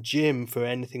Alistair and Jim for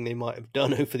anything they might have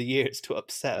done over the years to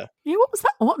upset her. Yeah, what was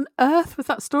that? What on earth was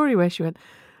that story where she went,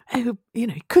 oh,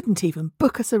 he couldn't even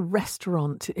book us a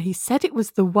restaurant. He said it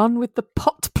was the one with the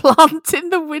pot plant in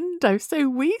the window, so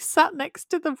we sat next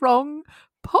to the wrong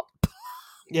pot plant.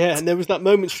 Yeah, and there was that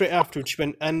moment straight afterwards. She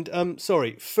went, and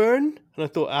sorry, fern? And I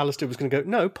thought Alistair was going to go,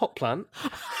 no, pot plant.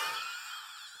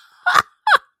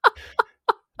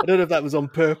 I don't know if that was on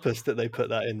purpose that they put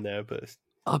that in there, but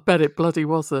I bet it bloody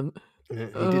wasn't.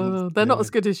 They're not as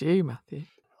good as you, Matthew.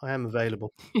 I am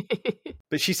available.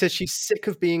 But she says she's sick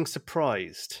of being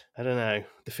surprised. I don't know.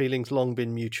 The feeling's long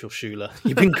been mutual, Shula.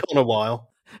 You've been gone a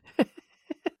while.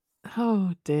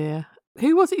 Oh, dear.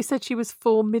 Who was it who said she was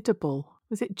formidable?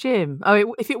 Was it Jim?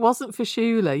 Oh, if it wasn't for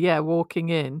Shula, walking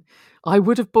in, I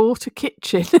would have bought a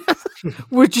kitchen.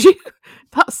 Would you?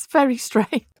 That's very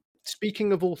strange.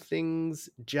 Speaking of all things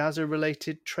Jazzer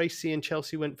related, Tracy and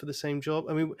Chelsea went for the same job.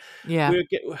 I mean, yeah,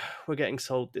 we're getting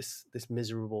sold this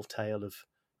miserable tale of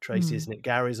Tracy, isn't it?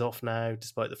 Gary's off now,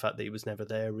 despite the fact that he was never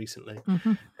there recently,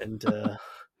 and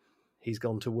he's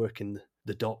gone to work in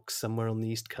the docks somewhere on the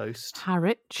East Coast,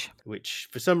 Harwich. Which,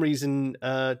 for some reason,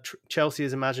 Chelsea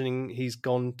is imagining he's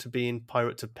gone to be in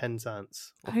Pirates of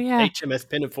Penzance, or HMS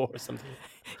Pinafore or something.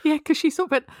 Yeah, because she sort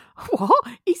of went, "What?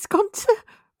 He's gone to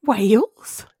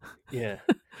Wales?" Yeah.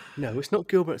 No, it's not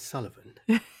Gilbert Sullivan.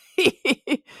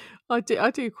 I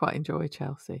do quite enjoy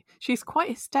Chelsea. She's quite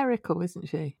hysterical, isn't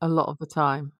she? A lot of the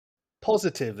time.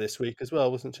 Positive this week as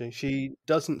well, wasn't she? She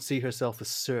doesn't see herself as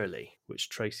surly, which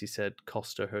Tracy said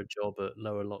cost her her job at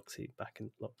Lower Loxley back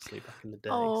in the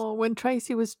days. Oh, when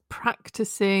Tracy was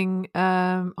practicing,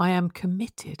 I am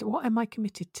committed. What am I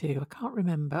committed to? I can't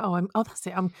remember. Oh, that's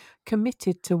it. I'm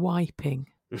committed to wiping.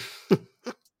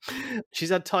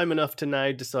 She's had time enough to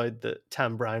now decide that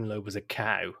Tam Brownlow was a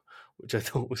cow, which I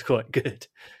thought was quite good.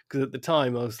 Because at the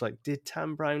time I was like, did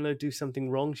Tam Brownlow do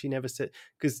something wrong? She never said,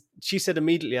 because she said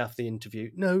immediately after the interview,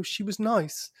 no, she was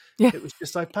nice. Yeah. It was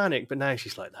just I panicked. But now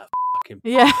she's like, that fucking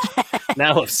yeah.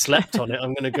 Now I've slept on it.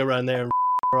 I'm going to go around there and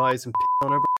her eyes and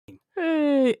on her brain.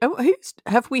 Hey.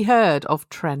 Have we heard of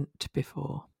Trent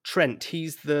before? Trent,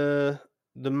 he's the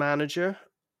manager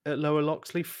at Lower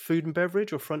Loxley, food and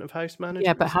beverage or front of house manager.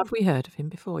 Yeah, but have we heard of him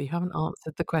before? You haven't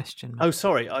answered the question. Oh,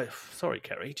 sorry. Sorry,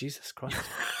 Kerry. Jesus Christ.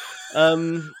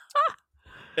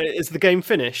 Is the game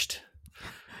finished?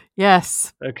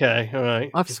 Yes. Okay, all right.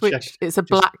 I've switched. It's a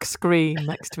black screen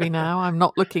next to me now. I'm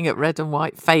not looking at red and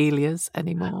white failures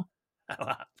anymore.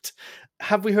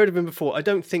 Have we heard of him before? I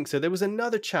don't think so. There was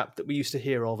another chap that we used to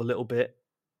hear of a little bit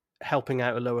helping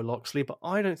out at Lower Loxley, but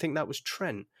I don't think that was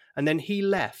Trent. And then he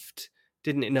left.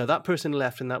 Didn't it? No, that person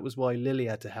left, and that was why Lily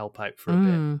had to help out for a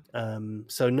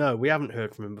bit. So no, we haven't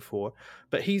heard from him before.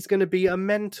 But he's going to be a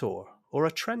mentor or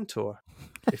a Trentor,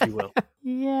 if you will.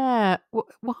 Yeah.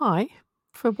 Why?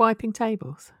 For wiping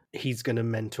tables? He's going to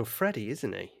mentor Freddie,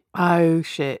 isn't he? Oh,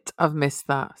 shit. I've missed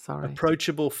that. Sorry.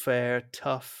 Approachable, fair,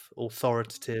 tough,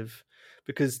 authoritative.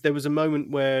 Because there was a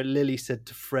moment where Lily said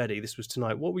to Freddie, this was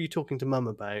tonight, what were you talking to Mum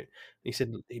about? And he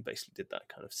said, he basically did that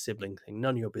kind of sibling thing,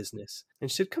 none of your business. And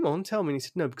she said, come on, tell me. And he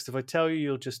said, no, because if I tell you,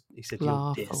 you'll just, he said,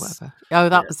 laugh you'll diss. Or whatever. Oh,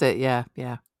 that was it, yeah.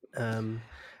 And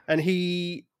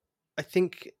he, I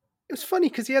think It was funny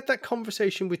because he had that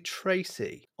conversation with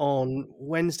Tracy on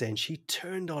Wednesday, and she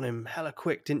turned on him hella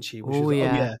quick, didn't she? Where she Oh, was like,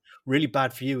 yeah. "Oh yeah, really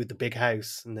bad for you with the big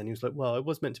house." And then he was like, "Well, it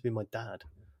was meant to be my dad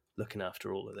looking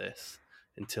after all of this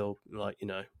until, like,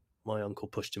 my uncle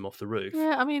pushed him off the roof."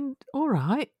 Yeah, I mean, all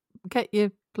right. Get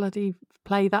your bloody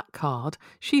play that card.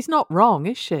 She's not wrong,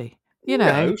 is she?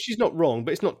 No, she's not wrong,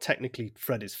 but it's not technically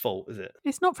Freddie's fault, is it?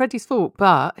 It's not Freddie's fault,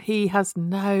 but he has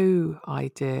no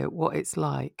idea what it's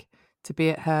like to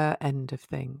be at her end of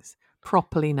things.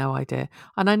 Properly no idea.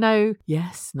 And I know,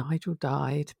 yes, Nigel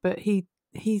died, but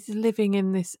he's living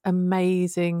in this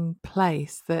amazing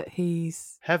place that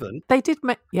he's... Heaven. They did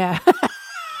make... Yeah.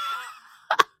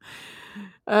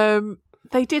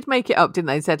 They did make it up, didn't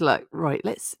they? Said, like, right,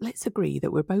 let's agree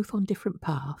that we're both on different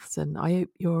paths and I hope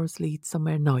yours leads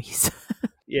somewhere nice.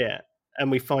 Yeah. And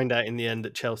we find out in the end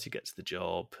that Chelsea gets the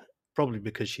job, probably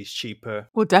because she's cheaper.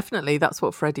 Well, definitely. That's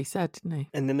what Freddie said, didn't he?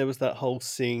 And then there was that whole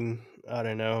scene, I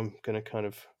don't know, I'm going to kind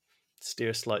of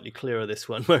steer slightly clear of this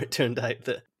one, where it turned out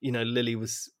that, Lily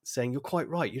was saying, "You're quite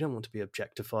right, you don't want to be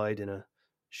objectified in a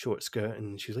short skirt."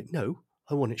 And she was like, "No,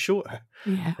 I want it shorter."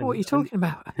 Yeah, what are you talking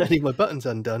about? I need my buttons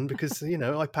undone because,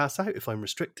 I pass out if I'm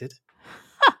restricted.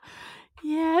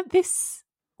 Yeah,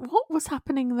 what was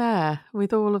happening there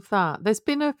with all of that? There's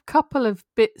been a couple of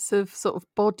bits of sort of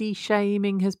body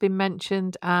shaming has been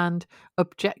mentioned and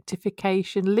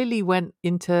objectification. Lily went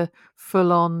into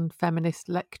full-on feminist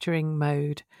lecturing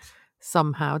mode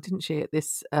somehow, didn't she, at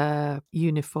this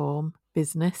uniform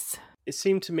business? It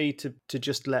seemed to me to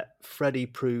just let Freddie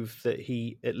prove that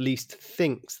he at least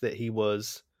thinks that he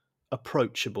was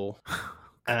approachable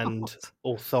and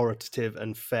authoritative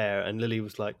and fair. And Lily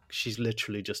was like, she's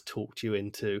literally just talked you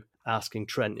into asking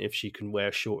Trent if she can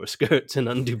wear shorter skirts and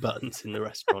undo buttons in the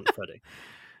restaurant, Freddie.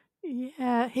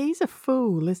 Yeah, he's a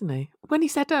fool, isn't he? When he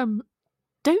said,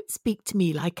 "Don't speak to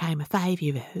me like I'm a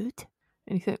 5-year-old."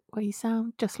 And he said, "Well, you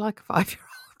sound just like a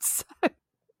 5-year-old." So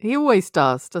he always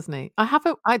does, doesn't he?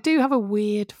 I do have a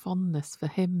weird fondness for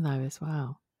him though as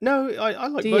well. No, I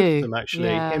like Do both you? of them, actually.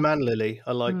 Yeah. Him and Lily,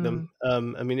 I like them. I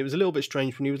mean, it was a little bit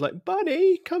strange when he was like,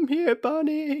 "Bunny, come here,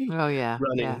 Bunny," Oh yeah,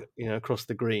 running, yeah. across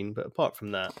the green. But apart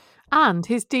from that, And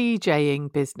his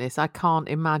DJing business, I can't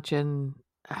imagine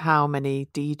how many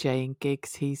DJing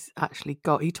gigs he's actually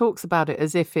got. He talks about it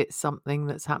as if it's something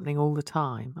that's happening all the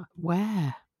time.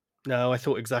 Where? no, I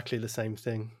thought exactly the same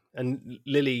thing. And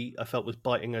Lily, I felt, was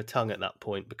biting her tongue at that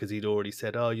point because he'd already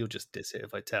said, "Oh, you'll just diss it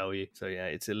if I tell you." So yeah,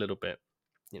 it's a little bit,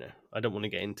 I don't want to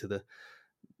get into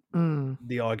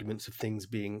the arguments of things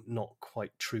being not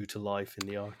quite true to life in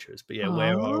the Archers. But yeah,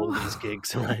 where are all these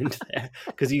gigs around there?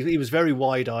 Because he was very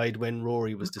wide-eyed when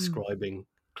Rory was describing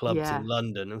clubs in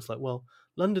London. It was like, well,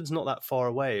 London's not that far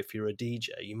away. If you're a DJ,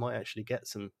 you might actually get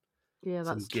some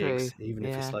that's gigs, true. even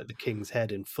if it's like the King's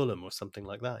Head in Fulham or something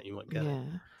like that. You might get it.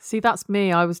 See, that's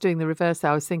me. I was doing the reverse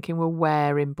there. I was thinking, well,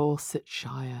 where in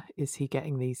Borsetshire is he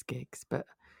getting these gigs? But,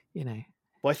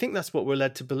 Well, I think that's what we're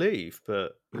led to believe,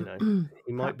 but,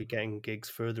 he might be getting gigs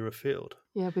further afield.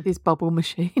 Yeah, with his bubble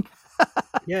machine.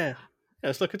 Yeah.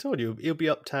 It's like I told you, he'll be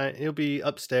uptown, he'll be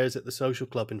upstairs at the social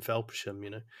club in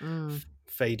Felpersham,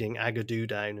 fading Agadoo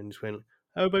down and just went,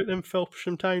 "How about them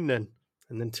Felpersham Town then?"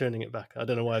 And then turning it back. I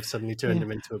don't know why I've suddenly turned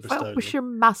him into a Bristolian.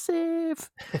 Felpersham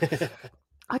massive.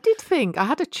 I did think I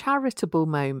had a charitable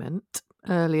moment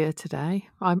earlier today.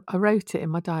 I wrote it in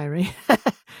my diary.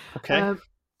 Okay.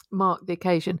 Mark the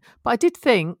occasion. But I did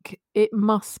think it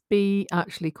must be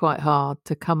actually quite hard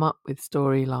to come up with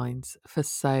storylines for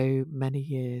so many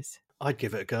years. I'd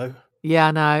give it a go. Yeah,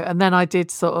 I know. And then I did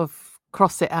sort of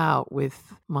cross it out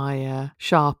with my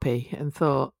Sharpie and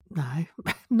thought, no,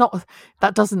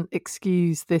 that doesn't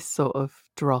excuse this sort of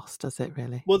dross, does it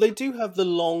really? Well, they do have the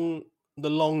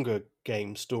longer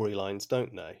game storylines,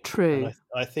 don't they? True. And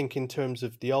I think in terms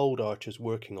of the old Archers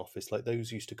working office, like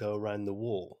those used to go around the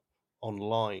wall on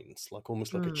lines, like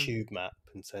almost like a tube map,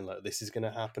 and saying like, this is going to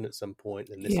happen at some point,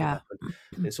 and this will happen.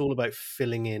 And it's all about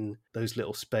filling in those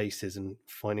little spaces and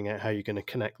finding out how you're going to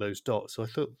connect those dots. So I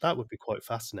thought that would be quite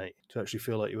fascinating, to actually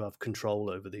feel like you have control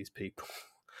over these people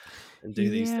and do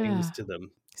these things to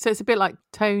them. So it's a bit like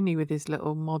Tony with his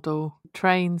little model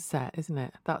train set, isn't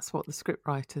it? That's what the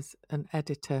scriptwriters and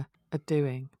editor are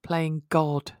doing, playing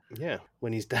God. Yeah,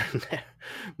 when he's down there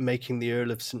making the Earl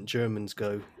of St. Germans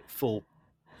go full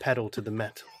pedal to the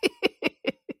metal.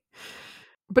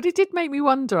 But it did make me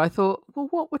wonder. I thought, well,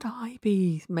 what would I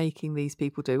be making these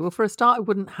people do? Well, for a start, I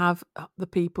wouldn't have the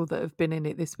people that have been in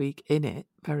it this week in it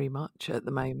very much at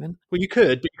the moment. Well, you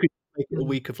could, but you could make it a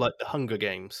week of like the Hunger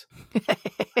Games.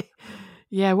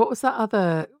 Yeah, what was that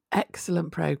other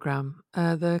excellent programme?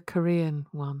 The Korean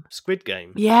one. Squid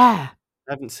Game. Yeah.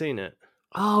 I haven't seen it.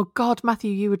 Oh, God,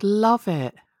 Matthew, you would love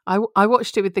it. I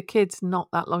watched it with the kids not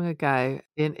that long ago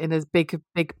in a big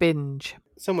binge.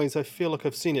 In some ways, I feel like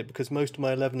I've seen it because most of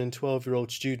my 11 and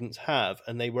 12-year-old students have,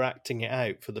 and they were acting it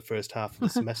out for the first half of the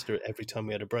semester every time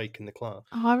we had a break in the class.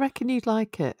 Oh, I reckon you'd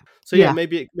like it. So yeah,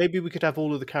 maybe we could have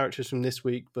all of the characters from this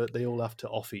week, but they all have to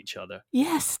off each other.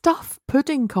 Yeah, stuff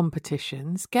pudding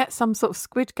competitions. Get some sort of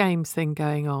Squid Games thing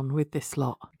going on with this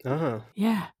lot. Uh-huh.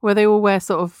 Yeah, where they all wear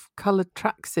sort of coloured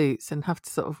tracksuits and have to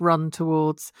sort of run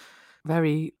towards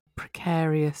very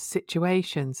precarious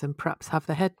situations and perhaps have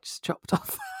their heads chopped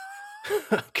off.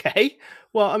 Okay.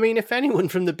 Well, I mean, if anyone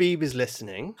from the Beeb is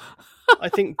listening, I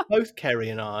think both Kerry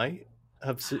and I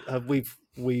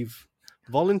we've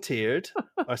volunteered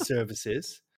our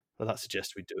services. Well, that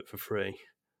suggests we do it for free.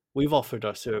 We've offered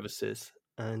our services,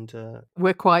 and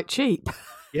we're quite cheap.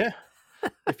 Yeah.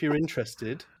 If you're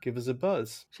interested, give us a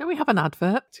buzz. Shall we have an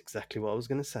advert? That's exactly what I was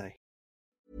going to say.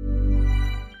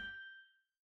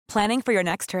 Planning for your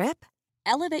next trip?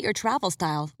 Elevate your travel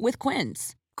style with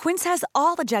Quince. Quince has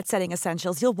all the jet-setting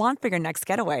essentials you'll want for your next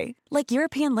getaway, like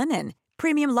European linen,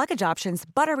 premium luggage options,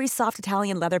 buttery soft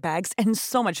Italian leather bags, and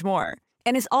so much more.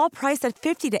 And is all priced at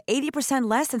 50 to 80%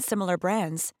 less than similar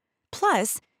brands.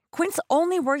 Plus, Quince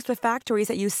only works with factories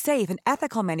that use safe and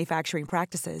ethical manufacturing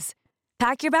practices.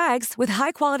 Pack your bags with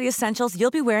high-quality essentials you'll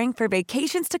be wearing for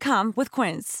vacations to come with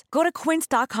Quince. Go to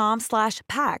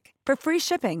quince.com/pack for free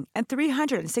shipping and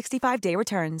 365-day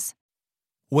returns.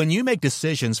 When you make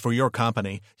decisions for your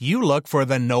company, you look for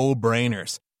the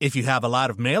no-brainers. If you have a lot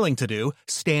of mailing to do,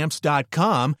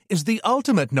 Stamps.com is the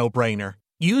ultimate no-brainer.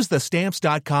 Use the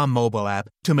Stamps.com mobile app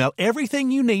to mail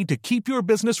everything you need to keep your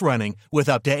business running with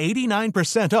up to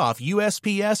 89% off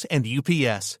USPS and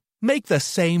UPS. Make the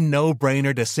same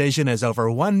no-brainer decision as over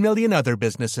 1 million other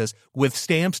businesses with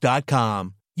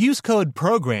Stamps.com. Use code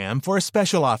PROGRAM for a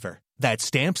special offer. That's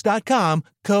Stamps.com,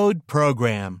 code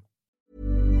PROGRAM.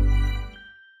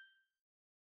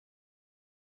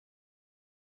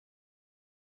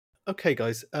 Okay,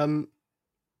 guys.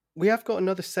 We have got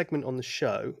another segment on the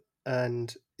show,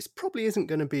 and this probably isn't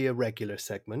going to be a regular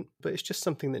segment, but it's just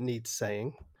something that needs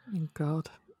saying. Oh, God.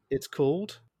 It's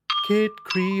called Kid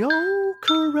Creole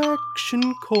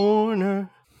Correction Corner.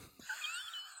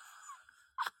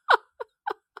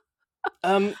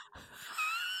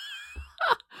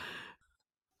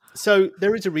 So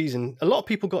there is a reason. A lot of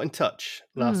people got in touch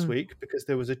last week because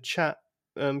there was a chat.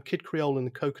 Kid Creole and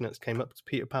the Coconuts came up.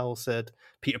 Peter Powell said?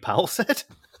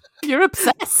 You're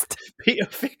obsessed. Peter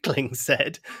Fickling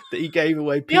said that he gave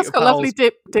away Peter He's got Powell's...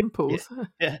 lovely dimples.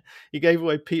 Yeah, he gave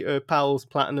away Peter Powell's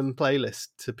Platinum playlist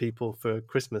to people for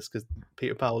Christmas because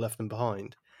Peter Powell left them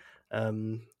behind.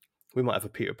 We might have a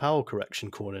Peter Powell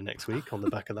correction corner next week on the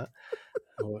back of that.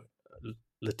 Or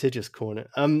litigious corner.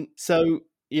 So...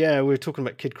 yeah, we were talking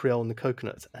about Kid Creole and the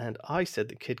Coconuts, and I said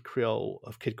that Kid Creole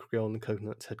and the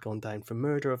Coconuts had gone down for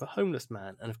murder of a homeless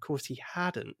man, and of course he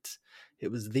hadn't.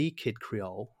 It was the Kid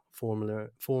Creole,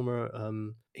 former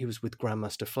he was with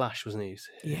Grandmaster Flash, wasn't he?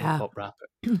 Yeah. Hip-hop rapper.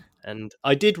 And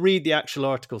I did read the actual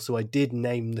article, so I did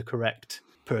name the correct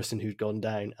person who'd gone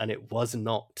down, and it was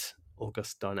not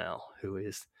Auguste Darnell, who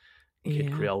is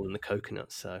Kid Creole and the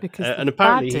Coconuts. So because and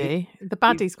apparently the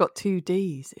baddie's got 2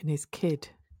 D's in his kid.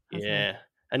 Yeah.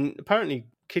 And apparently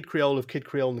Kid Creole and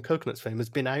the Coconuts fame has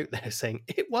been out there saying,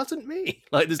 it wasn't me.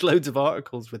 Like there's loads of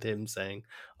articles with him saying,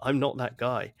 I'm not that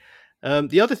guy.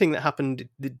 The other thing that happened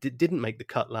that didn't make the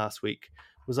cut last week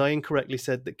was I incorrectly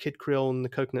said that Kid Creole and the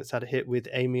Coconuts had a hit with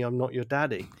Amy, I'm Not Your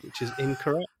Daddy, which is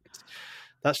incorrect.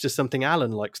 That's just something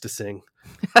Alan likes to sing.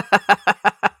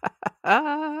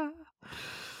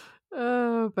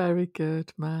 Oh, very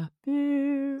good,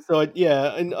 Matthew. So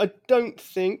and I don't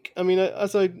think, I mean,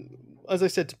 as I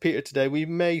said to Peter today, we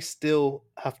may still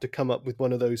have to come up with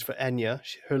one of those for Enya.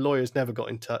 Her lawyers never got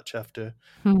in touch after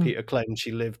Peter claimed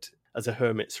she lived as a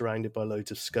hermit surrounded by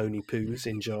loads of scony poos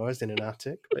in jars in an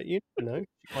attic. But you know,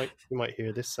 you might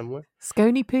hear this somewhere.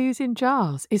 Scony poos in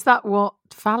jars. Is that what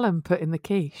Fallon put in the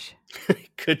quiche?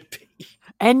 It could be.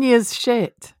 Enya's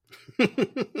shit.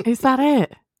 Is that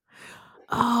it?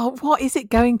 Oh, what is it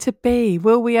going to be?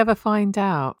 Will we ever find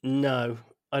out? No,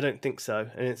 I don't think so.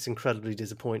 And it's incredibly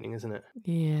disappointing, isn't it?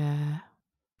 Yeah.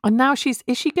 And now is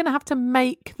she going to have to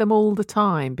make them all the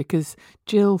time? Because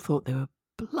Jill thought they were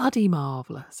bloody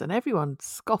marvellous and everyone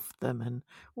scoffed them and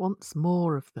wants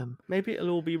more of them. Maybe it'll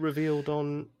all be revealed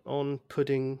on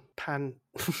Pudding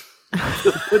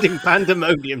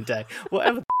Pandemonium Day.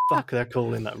 Whatever the fuck they're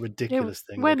calling that ridiculous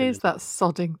thing. When is that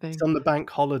sodding thing? It's on the bank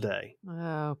holiday.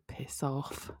 Oh, piss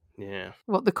off. Yeah.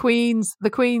 What, the Queen's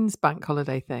bank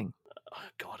holiday thing? Oh,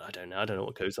 God, I don't know. I don't know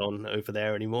what goes on over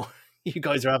there anymore. You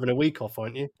guys are having a week off,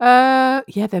 aren't you?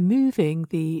 Yeah, they're moving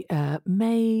the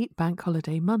May bank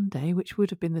holiday Monday, which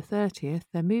would have been the 30th.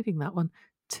 They're moving that one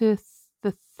to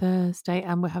the Thursday,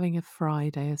 and we're having a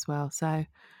Friday as well. So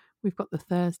we've got the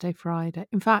Thursday, Friday.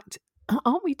 In fact,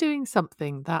 aren't we doing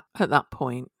something that at that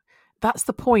point? That's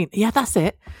the point. Yeah, that's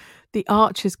it. The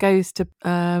Archers goes to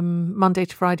Monday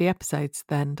to Friday episodes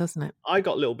then, doesn't it? I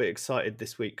got a little bit excited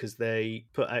this week because they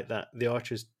put out that the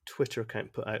Archers Twitter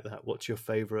account put out that what's your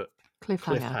favourite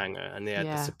cliffhanger, and they had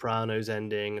the Sopranos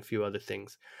ending, a few other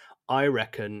things. I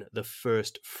reckon the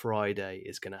first Friday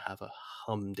is going to have a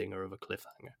humdinger of a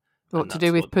cliffhanger. What to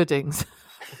do with puddings?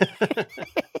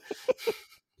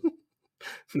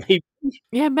 Maybe.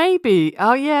 Yeah, maybe.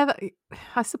 Oh, yeah.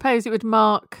 I suppose it would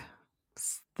mark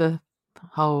the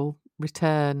whole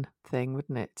return thing,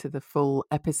 wouldn't it, to the full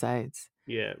episodes?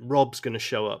 Yeah, Rob's going to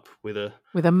show up with a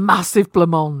massive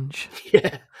blancmange.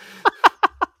 Yeah.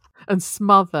 And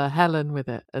smother Helen with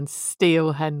it and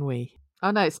steal Henry.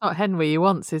 Oh, no, it's not Henry he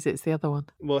wants, is it? It's the other one.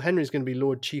 Well, Henry's going to be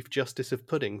Lord Chief Justice of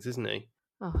Puddings, isn't he?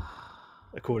 Oh.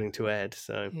 According to Ed.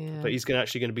 So, yeah. But he's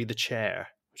actually going to be the chair,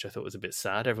 which I thought was a bit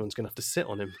sad. Everyone's going to have to sit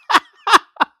on him.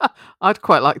 I'd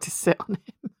quite like to sit on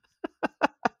him.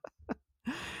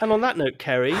 And on that note,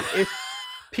 Kerry, if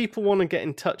people want to get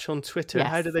in touch on Twitter,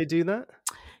 how do they do that?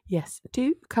 Yes,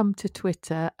 do come to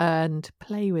Twitter and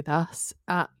play with us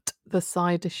at the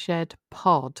Cider Shed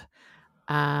Pod.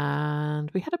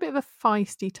 And we had a bit of a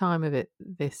feisty time of it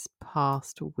this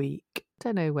past week.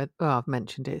 Don't know whether... Oh, I've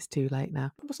mentioned it. It's too late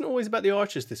now. It wasn't always about the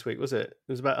Archers this week, was it?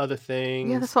 It was about other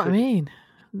things. Yeah, that's what I mean.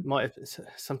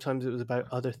 Sometimes it was about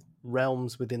other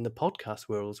realms within the podcast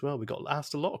world as well. We got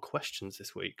asked a lot of questions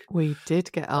this week. We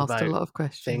did get asked a lot of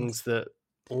questions. Things that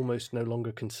almost no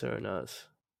longer concern us.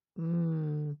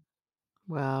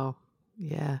 Well,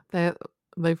 yeah, they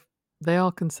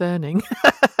are concerning.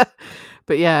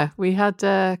 But yeah, we had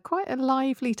quite a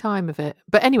lively time of it.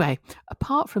 But anyway,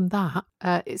 apart from that,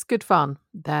 it's good fun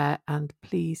there, and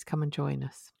please come and join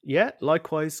us. Yeah,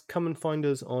 likewise, come and find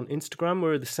us on Instagram.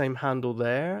 We're the same handle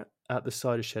there, at the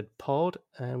Cider Shed Pod,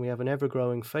 and we have an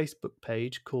ever-growing Facebook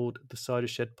page called the Cider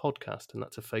Shed Podcast, and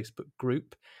that's a Facebook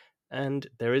group. And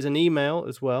there is an email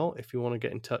as well if you want to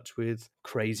get in touch with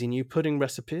crazy new pudding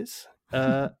recipes.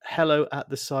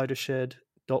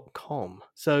 hello@thecidershed.com.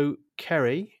 So,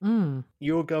 Kerry,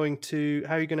 you're going to...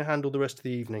 How are you going to handle the rest of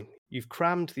the evening? You've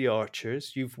crammed the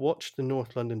Archers. You've watched the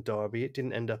North London Derby. It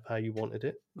didn't end up how you wanted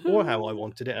it, or how I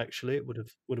wanted it, actually. It would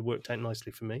have worked out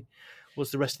nicely for me.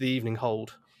 What's the rest of the evening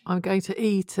hold? I'm going to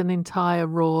eat an entire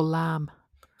raw lamb.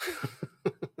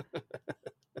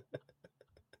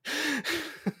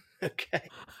 Okay.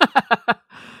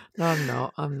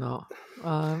 No, I'm not.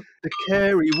 The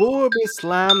Kerry Warbis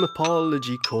Lamb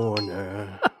Apology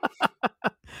Corner.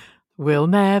 Will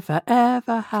never,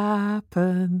 ever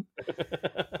happen.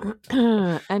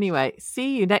 Anyway,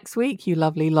 see you next week, you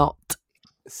lovely lot.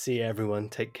 See you, everyone.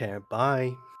 Take care.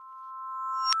 Bye.